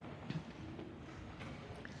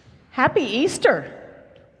Happy Easter.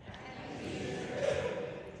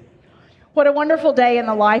 What a wonderful day in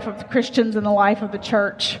the life of the Christians and the life of the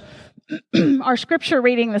church. Our scripture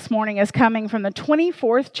reading this morning is coming from the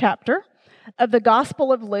 24th chapter of the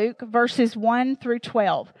Gospel of Luke, verses 1 through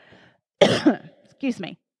 12. Excuse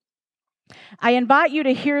me. I invite you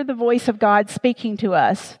to hear the voice of God speaking to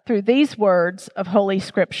us through these words of Holy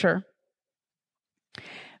Scripture.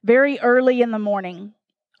 Very early in the morning,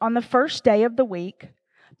 on the first day of the week,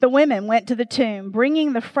 the women went to the tomb,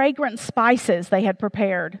 bringing the fragrant spices they had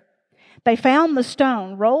prepared. They found the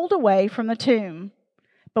stone rolled away from the tomb,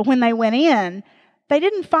 but when they went in, they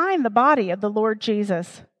didn't find the body of the Lord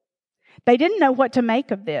Jesus. They didn't know what to make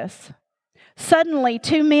of this. Suddenly,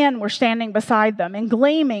 two men were standing beside them in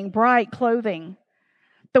gleaming, bright clothing.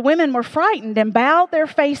 The women were frightened and bowed their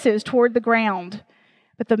faces toward the ground.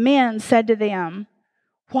 But the men said to them,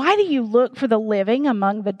 "Why do you look for the living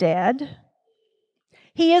among the dead?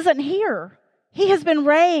 He isn't here. He has been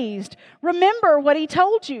raised. Remember what he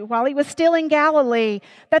told you while he was still in Galilee,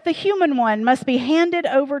 that the human one must be handed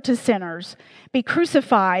over to sinners, be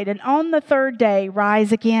crucified, and on the third day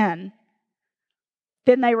rise again."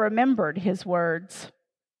 Then they remembered his words.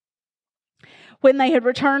 When they had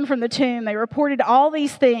returned from the tomb, they reported all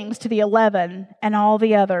these things to the 11 and all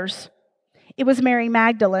the others. It was Mary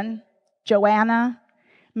Magdalene, Joanna,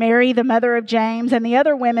 Mary, the mother of James, and the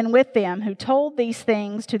other women with them who told these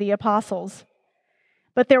things to the apostles.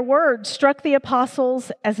 But their words struck the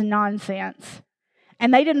apostles as nonsense,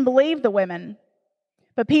 and they didn't believe the women.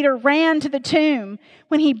 But Peter ran to the tomb.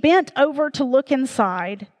 When he bent over to look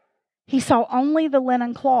inside, he saw only the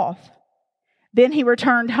linen cloth. Then he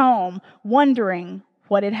returned home, wondering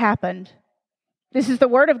what had happened. This is the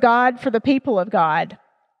word of God for the people of God.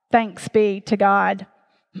 Thanks be to God.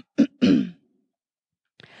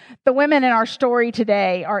 The women in our story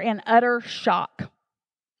today are in utter shock.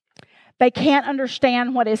 They can't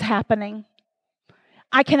understand what is happening.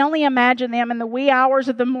 I can only imagine them in the wee hours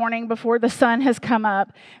of the morning before the sun has come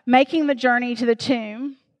up, making the journey to the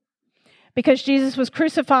tomb. Because Jesus was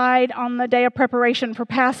crucified on the day of preparation for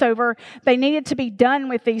Passover, they needed to be done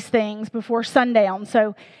with these things before sundown.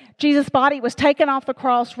 So Jesus' body was taken off the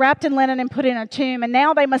cross, wrapped in linen, and put in a tomb. And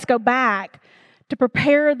now they must go back to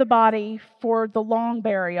prepare the body for the long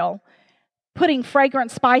burial, putting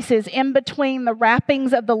fragrant spices in between the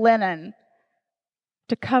wrappings of the linen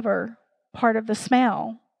to cover part of the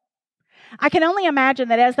smell. I can only imagine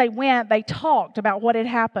that as they went, they talked about what had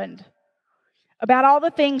happened, about all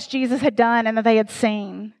the things Jesus had done and that they had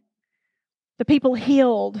seen. The people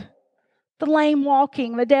healed, the lame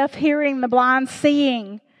walking, the deaf hearing, the blind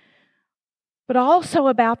seeing, but also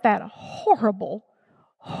about that horrible,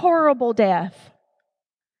 horrible death.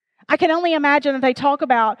 I can only imagine that they talk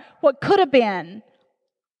about what could have been,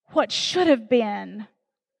 what should have been.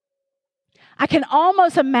 I can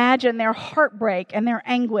almost imagine their heartbreak and their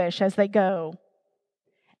anguish as they go.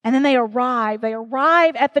 And then they arrive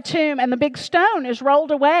at the tomb, and the big stone is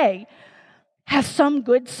rolled away. Has some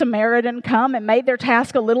good Samaritan come and made their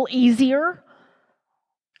task a little easier?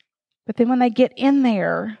 But then when they get in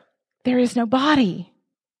there, there is no body.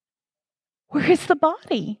 Where is the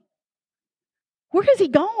body? Where has he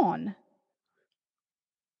gone?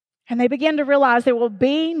 And they begin to realize there will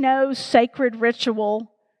be no sacred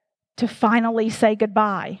ritual to finally say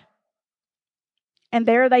goodbye. And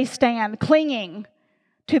there they stand, clinging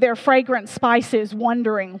to their fragrant spices,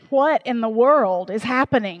 wondering what in the world is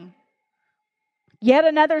happening. Yet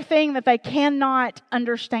another thing that they cannot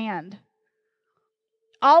understand.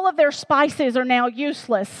 All of their spices are now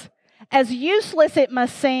useless. As useless it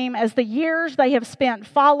must seem as the years they have spent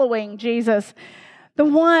following Jesus, the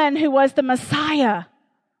one who was the Messiah.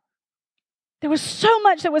 There was so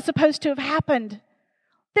much that was supposed to have happened.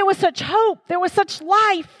 There was such hope. There was such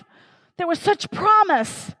life. There was such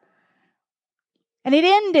promise. And it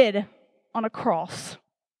ended on a cross.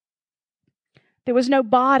 There was no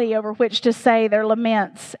body over which to say their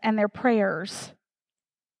laments and their prayers.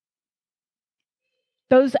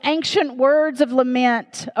 Those ancient words of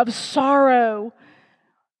lament, of sorrow,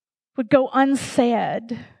 would go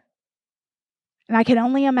unsaid. And I can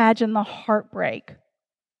only imagine the heartbreak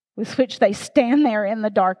with which they stand there in the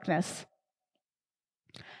darkness.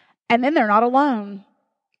 And then they're not alone.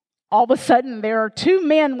 All of a sudden, there are two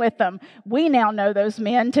men with them. We now know those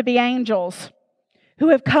men to be angels who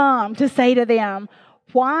have come to say to them,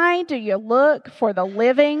 "Why do you look for the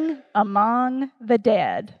living among the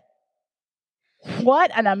dead?"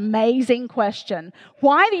 What an amazing question.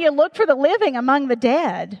 Why do you look for the living among the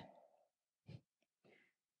dead?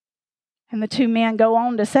 And the two men go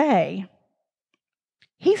on to say,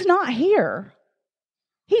 "He's not here.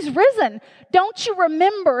 He's risen. Don't you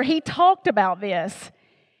remember he talked about this?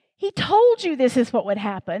 He told you this is what would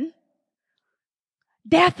happen.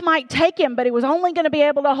 Death might take him, but it was only going to be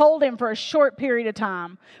able to hold him for a short period of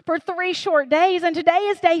time, for 3 short days, and today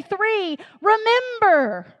is day 3.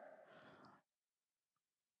 Remember.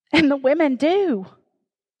 And the women do.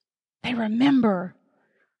 They remember.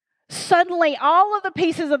 Suddenly, all of the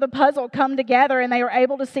pieces of the puzzle come together and they are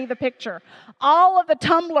able to see the picture. All of the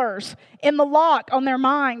tumblers in the lock on their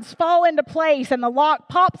minds fall into place and the lock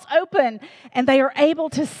pops open and they are able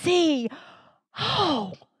to see,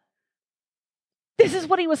 oh, this is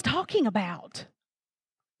what he was talking about.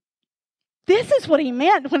 This is what he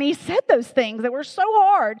meant when he said those things that were so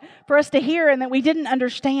hard for us to hear and that we didn't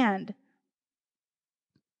understand.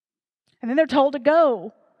 And then they're told to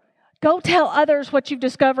go. Go tell others what you've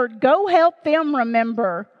discovered. Go help them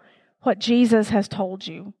remember what Jesus has told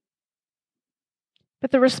you. But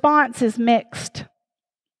the response is mixed.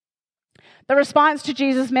 The response to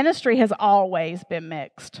Jesus' ministry has always been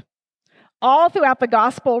mixed. All throughout the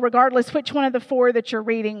gospel, regardless which one of the 4 that you're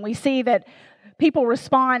reading, we see that people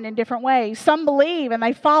respond in different ways. Some believe and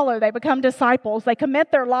they follow. They become disciples. They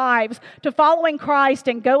commit their lives to following Christ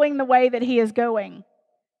and going the way that he is going.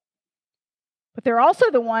 But they're also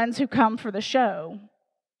the ones who come for the show.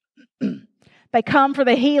 They come for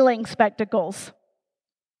the healing spectacles.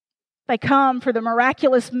 They come for the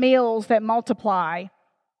miraculous meals that multiply.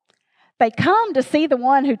 They come to see the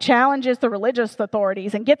one who challenges the religious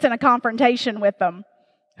authorities and gets in a confrontation with them.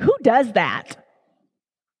 Who does that?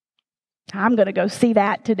 I'm going to go see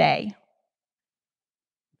that today.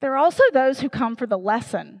 There are also those who come for the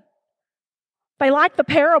lesson. They like the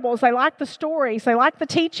parables, they like the stories, they like the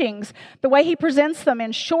teachings, the way he presents them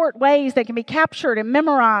in short ways that can be captured and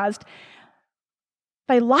memorized.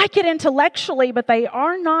 They like it intellectually, but they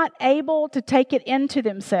are not able to take it into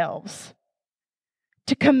themselves,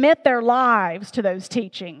 to commit their lives to those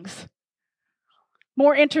teachings.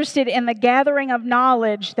 More interested in the gathering of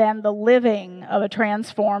knowledge than the living of a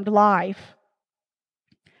transformed life.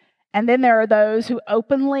 And then there are those who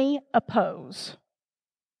openly oppose.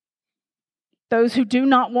 Those who do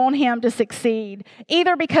not want him to succeed,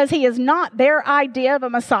 either because he is not their idea of a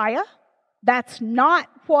Messiah. That's not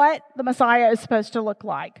what the Messiah is supposed to look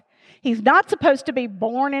like. He's not supposed to be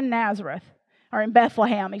born in Nazareth or in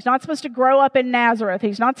Bethlehem. He's not supposed to grow up in Nazareth.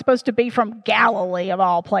 He's not supposed to be from Galilee of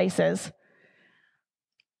all places.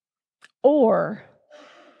 Or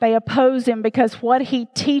they oppose him because what he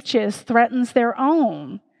teaches threatens their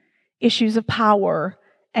own issues of power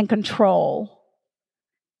and control.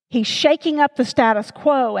 He's shaking up the status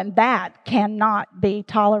quo, and that cannot be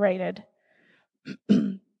tolerated.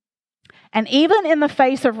 And even in the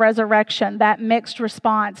face of resurrection, that mixed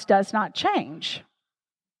response does not change.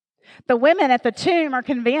 The women at the tomb are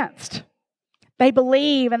convinced. They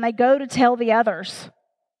believe and they go to tell the others.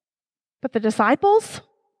 But the disciples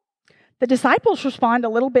respond a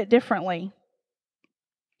little bit differently.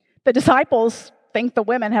 The disciples think the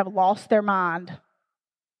women have lost their mind.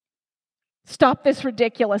 Stop this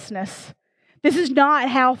ridiculousness. This is not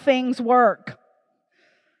how things work.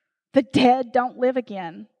 The dead don't live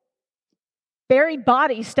again. Buried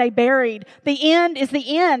bodies stay buried. The end is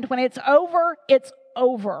the end. When it's over, it's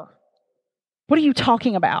over. What are you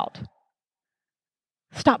talking about?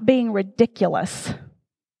 Stop being ridiculous.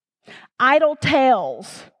 Idle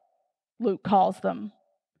tales, Luke calls them.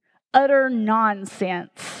 Utter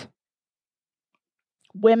nonsense.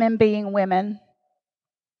 Women being women.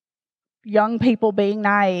 Young people being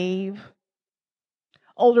naive.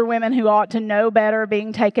 Older women who ought to know better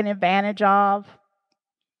being taken advantage of.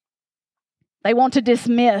 They want to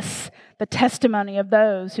dismiss the testimony of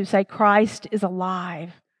those who say Christ is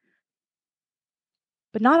alive.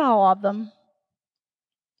 But not all of them.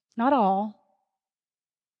 Not all.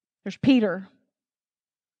 There's Peter.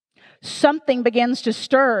 Something begins to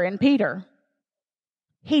stir in Peter.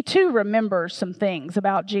 He too remembers some things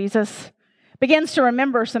about Jesus. Begins to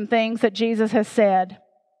remember some things that Jesus has said.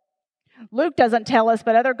 Luke doesn't tell us,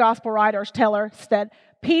 but other gospel writers tell us that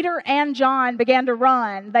Peter and John began to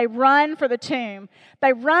run. They run for the tomb.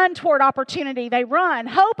 They run toward opportunity. They run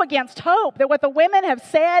hope against hope that what the women have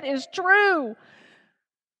said is true.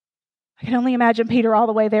 I can only imagine Peter all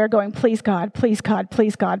the way there going, please God, please God,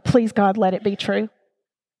 please God, please God, let it be true.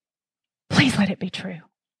 Please let it be true.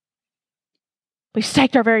 We've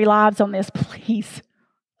staked our very lives on this. Please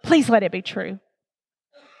let it be true.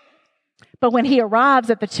 But when he arrives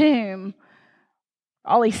at the tomb,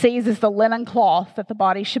 all he sees is the linen cloth that the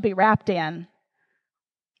body should be wrapped in.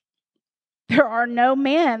 There are no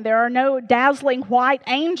men, there are no dazzling white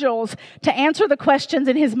angels to answer the questions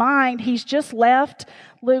in his mind. He's just left,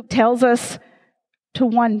 Luke tells us, to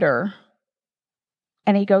wonder,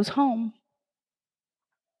 and he goes home.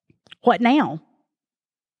 What now?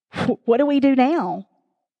 What do we do now?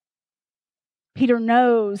 Peter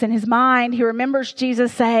knows in his mind, he remembers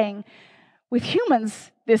Jesus saying, with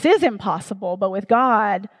humans, this is impossible, but with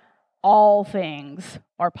God, all things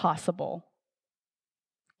are possible.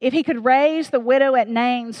 If he could raise the widow at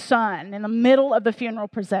Nain's son in the middle of the funeral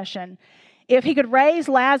procession, if he could raise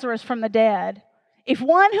Lazarus from the dead, if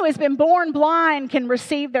one who has been born blind can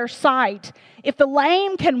receive their sight, if the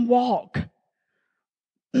lame can walk,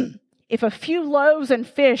 if a few loaves and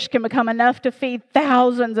fish can become enough to feed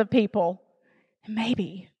thousands of people, and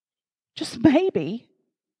maybe, just maybe,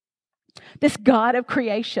 this God of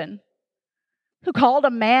creation who called a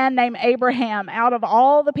man named Abraham out of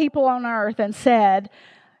all the people on earth and said,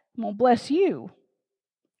 I'm going to bless you.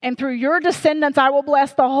 And through your descendants, I will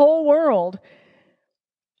bless the whole world.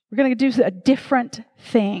 We're going to do a different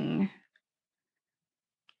thing.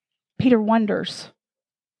 Peter wonders.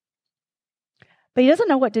 But he doesn't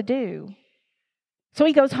know what to do. So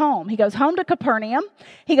he goes home. He goes home to Capernaum.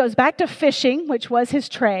 He goes back to fishing, which was his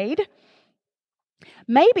trade.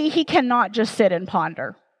 Maybe he cannot just sit and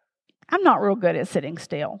ponder. I'm not real good at sitting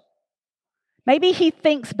still. Maybe he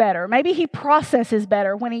thinks better. Maybe he processes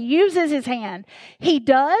better when he uses his hand. He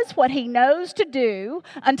does what he knows to do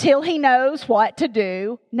until he knows what to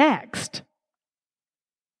do next.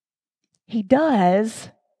 He does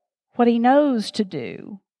what he knows to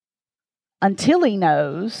do until he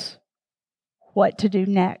knows what to do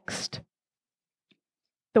next.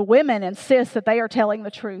 The women insist that they are telling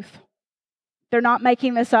the truth. They're not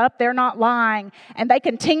making this up. They're not lying. And they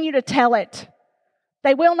continue to tell it.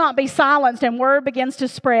 They will not be silenced, and word begins to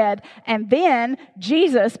spread. And then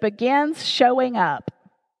Jesus begins showing up.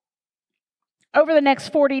 Over the next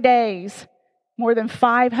 40 days, more than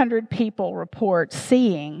 500 people report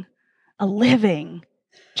seeing a living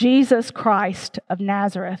Jesus Christ of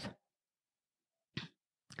Nazareth.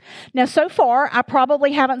 Now, so far, I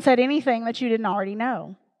probably haven't said anything that you didn't already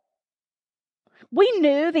know. We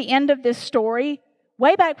knew the end of this story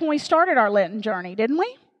way back when we started our Lenten journey, didn't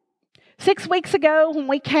we? 6 weeks ago, when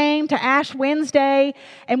we came to Ash Wednesday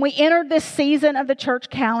and we entered this season of the church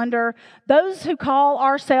calendar, those who call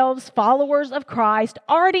ourselves followers of Christ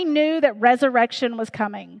already knew that resurrection was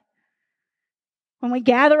coming. When we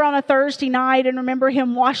gather on a Thursday night and remember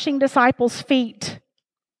him washing disciples' feet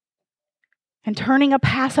and turning a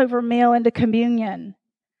Passover meal into communion,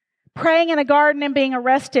 praying in a garden and being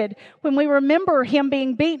arrested, when we remember him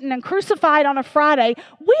being beaten and crucified on a Friday,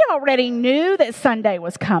 we already knew that Sunday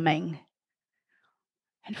was coming.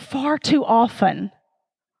 And far too often,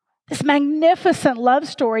 this magnificent love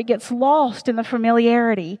story gets lost in the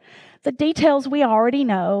familiarity, the details we already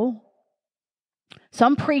know.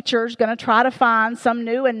 Some preacher's going to try to find some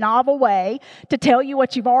new and novel way to tell you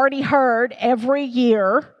what you've already heard every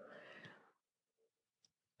year.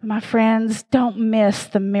 My friends, don't miss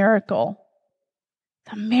the miracle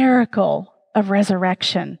of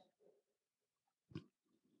resurrection.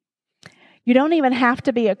 You don't even have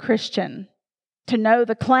to be a Christian to know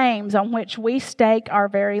the claims on which we stake our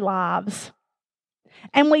very lives.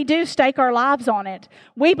 And we do stake our lives on it.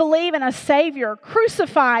 We believe in a Savior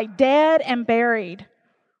crucified, dead, and buried,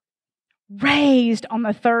 raised on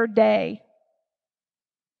the third day.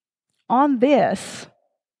 On this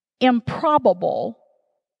improbable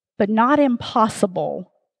but not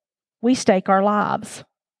impossible, we stake our lives.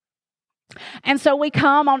 And so we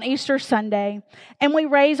come on Easter Sunday and we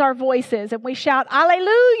raise our voices and we shout,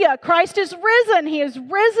 Alleluia, Christ is risen. He is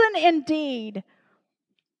risen indeed.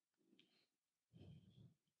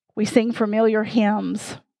 We sing familiar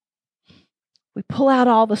hymns. We pull out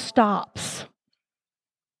all the stops.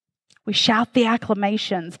 We shout the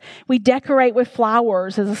acclamations. We decorate with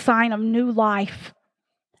flowers as a sign of new life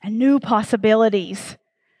and new possibilities.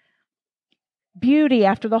 Beauty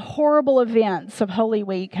after the horrible events of Holy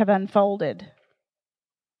Week have unfolded.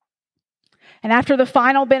 And after the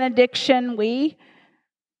final benediction, we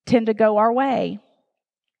tend to go our way.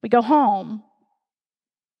 We go home.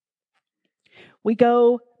 We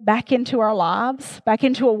go back into our lives, back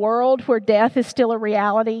into a world where death is still a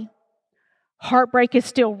reality, heartbreak is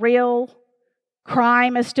still real,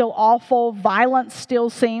 crime is still awful, violence still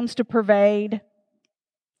seems to pervade.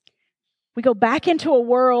 We go back into a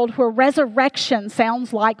world where resurrection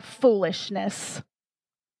sounds like foolishness,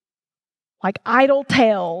 like idle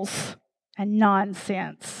tales and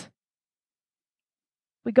nonsense.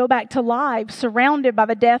 We go back to lives surrounded by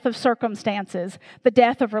the death of circumstances, the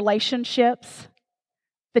death of relationships,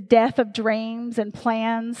 the death of dreams and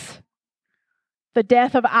plans, the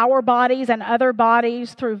death of our bodies and other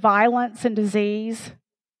bodies through violence and disease.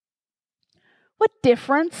 What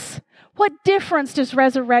difference? What difference does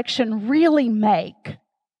resurrection really make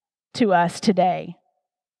to us today?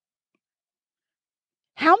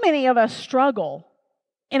 How many of us struggle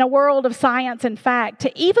in a world of science and fact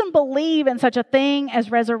to even believe in such a thing as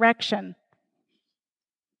resurrection?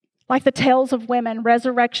 Like the tales of women,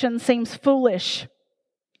 resurrection seems foolish.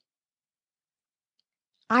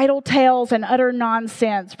 Idle tales and utter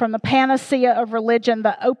nonsense from the panacea of religion,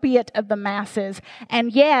 the opiate of the masses. And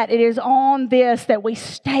yet it is on this that we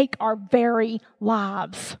stake our very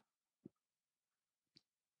lives.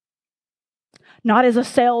 Not as a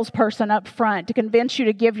salesperson up front to convince you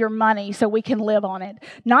to give your money so we can live on it.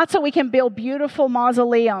 Not so we can build beautiful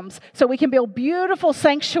mausoleums, so we can build beautiful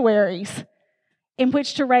sanctuaries in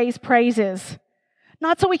which to raise praises.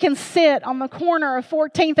 Not so we can sit on the corner of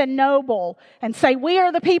 14th and Noble and say, we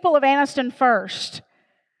are the people of Anniston First.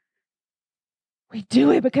 We do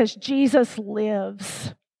it because Jesus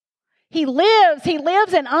lives. He lives. He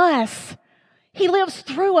lives in us. He lives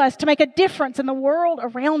through us to make a difference in the world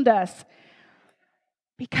around us.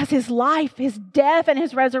 Because his life, his death, and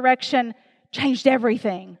his resurrection changed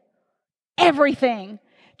everything. Everything.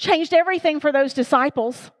 Changed everything for those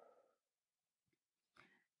disciples.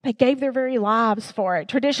 They gave their very lives for it.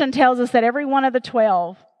 Tradition tells us that every one of the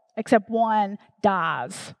 12, except one,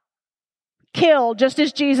 dies. Killed just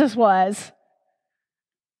as Jesus was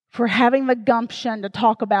for having the gumption to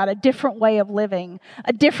talk about a different way of living,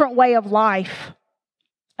 a different way of life,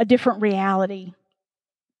 a different reality.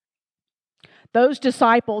 Those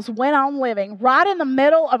disciples went on living right in the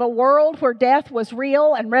middle of a world where death was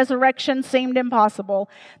real and resurrection seemed impossible.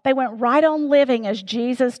 They went right on living as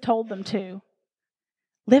Jesus told them to.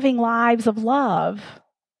 Living lives of love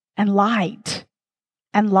and light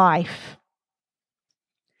and life.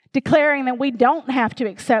 Declaring that we don't have to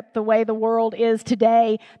accept the way the world is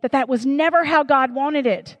today, that was never how God wanted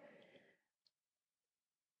it.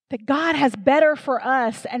 That God has better for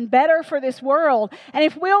us and better for this world. And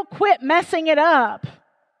if we'll quit messing it up,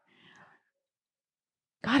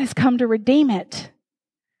 God has come to redeem it,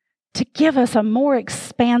 to give us a more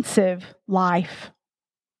expansive life.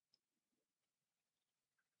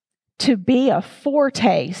 To be a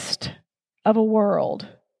foretaste of a world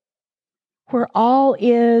where all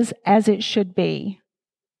is as it should be.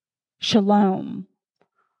 Shalom.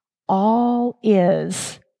 All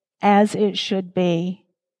is as it should be.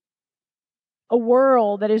 A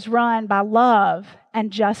world that is run by love and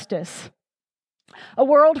justice. A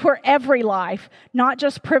world where every life, not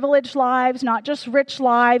just privileged lives, not just rich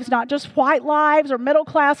lives, not just white lives or middle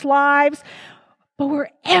class lives, but where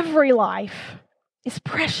every life is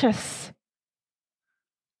precious.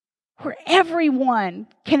 Where everyone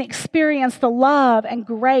can experience the love and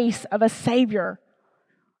grace of a Savior.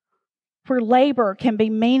 Where labor can be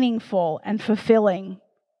meaningful and fulfilling.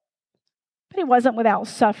 But it wasn't without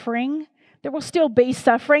suffering. There will still be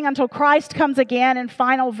suffering until Christ comes again in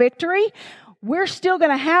final victory. We're still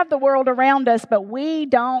going to have the world around us, but we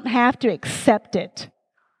don't have to accept it.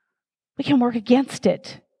 We can work against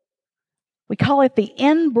it. We call it the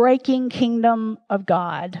in-breaking kingdom of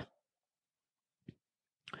God.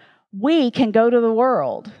 We can go to the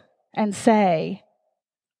world and say,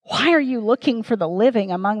 why are you looking for the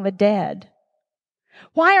living among the dead?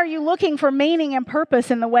 Why are you looking for meaning and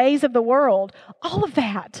purpose in the ways of the world? All of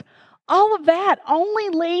that only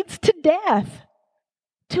leads to death,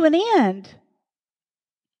 to an end.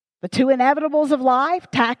 The two inevitables of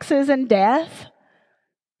life, taxes and death.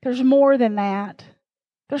 There's more than that.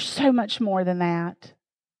 There's so much more than that.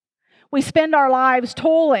 We spend our lives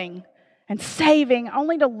toiling and saving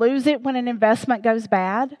only to lose it when an investment goes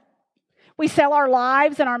bad. We sell our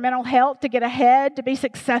lives and our mental health to get ahead, to be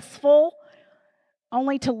successful,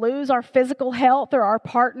 only to lose our physical health or our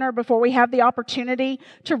partner before we have the opportunity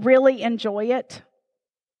to really enjoy it.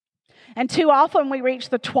 And too often we reach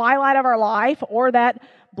the twilight of our life or that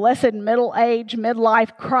blessed middle age,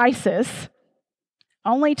 midlife crisis,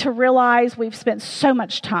 only to realize we've spent so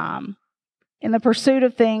much time in the pursuit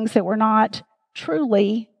of things that were not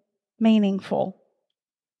truly meaningful.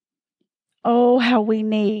 Oh, how we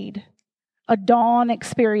need a dawn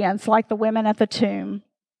experience like the women at the tomb.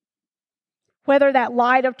 Whether that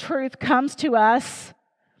light of truth comes to us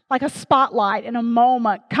like a spotlight in a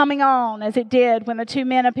moment coming on as it did when the two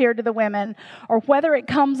men appeared to the women, or whether it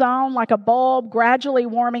comes on like a bulb gradually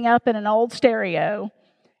warming up in an old stereo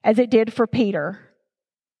as it did for Peter.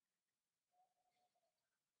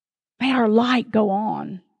 May our light go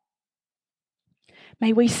on.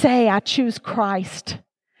 May we say, I choose Christ.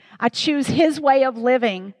 I choose His way of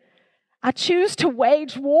living. I choose to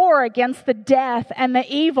wage war against the death and the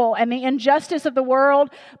evil and the injustice of the world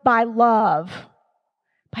by love.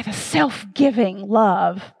 by the self-giving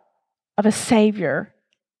love of a Savior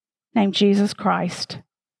named Jesus Christ.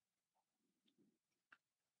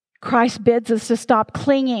 Christ bids us to stop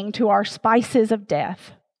clinging to our spices of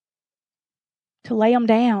death, to lay them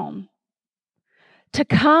down, to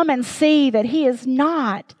come and see that He is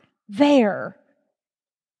not there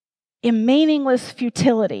in meaningless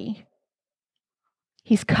futility.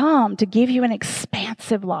 He's come to give you an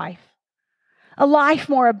expansive life, a life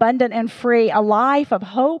more abundant and free, a life of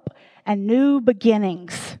hope and new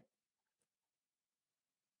beginnings.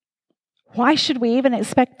 Why should we even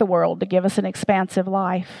expect the world to give us an expansive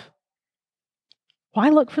life? Why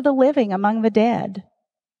look for the living among the dead?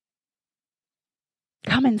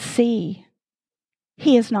 Come and see.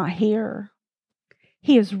 He is not here.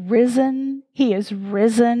 He is risen. He is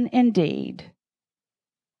risen indeed.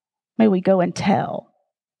 May we go and tell.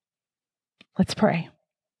 Let's pray.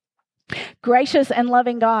 Gracious and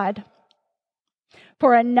loving God,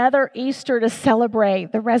 for another Easter to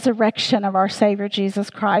celebrate the resurrection of our Savior Jesus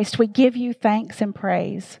Christ, we give you thanks and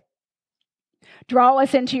praise. Draw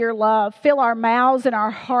us into your love. Fill our mouths and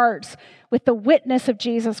our hearts with the witness of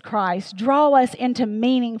Jesus Christ. Draw us into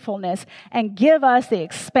meaningfulness and give us the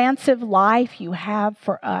expansive life you have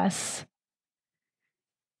for us.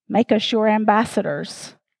 Make us your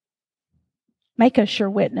ambassadors. Make us your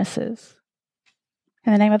witnesses.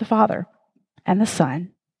 In the name of the Father, and the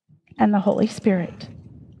Son, and the Holy Spirit.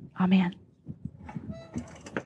 Amen.